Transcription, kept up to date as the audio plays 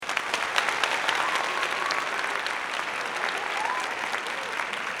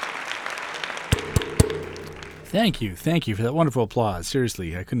Thank you for that wonderful applause.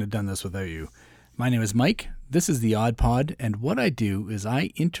 Seriously, I couldn't have done this without you. My name is Mike. This is the Aud Pod, and what I do is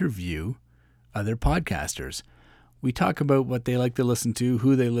I interview other podcasters. We talk about what they like to listen to,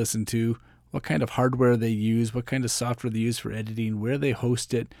 who they listen to, what kind of hardware they use, what kind of software they use for editing, where they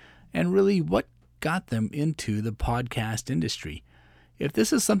host it, and really what got them into the podcast industry. If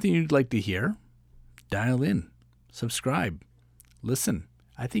this is something you'd like to hear, dial in, subscribe, listen.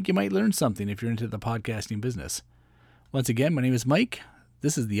 I think you might learn something if you're into the podcasting business. Once again, my name is Mike.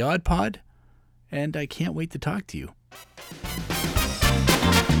 This is the Aud Pod, and I can't wait to talk to you.